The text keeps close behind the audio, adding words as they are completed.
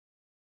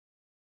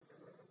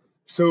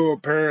So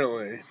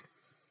apparently,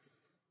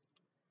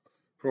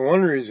 for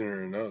one reason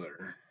or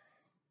another,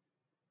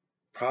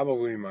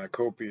 probably my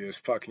copious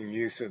fucking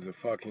use of the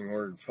fucking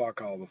word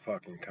fuck all the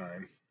fucking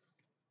time,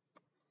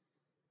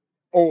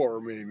 or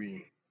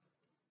maybe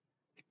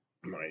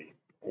my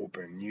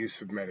open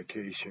use of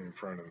medication in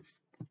front of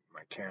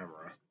my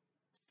camera.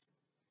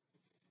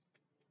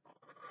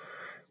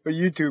 But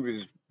YouTube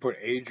has put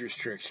age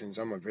restrictions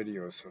on my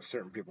videos so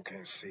certain people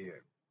can't see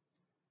it.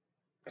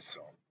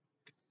 So,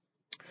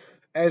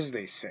 as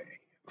they say,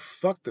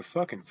 fuck the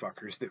fucking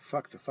fuckers that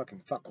fuck the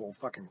fucking fuckhole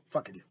fucking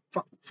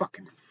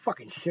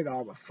shit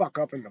all the fuck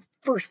up in the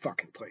first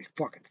fucking place.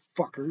 Fucking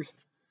fuckers.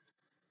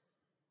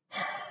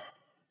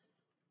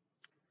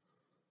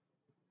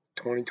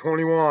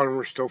 2021,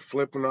 we're still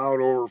flipping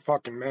out over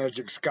fucking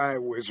Magic Sky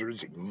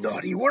Wizards.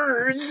 Naughty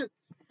words!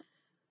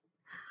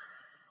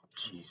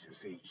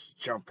 Jesus H.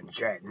 Jumping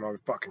Jack,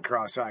 motherfucking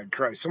cross-eyed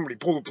Christ. Somebody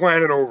pull the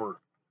planet over.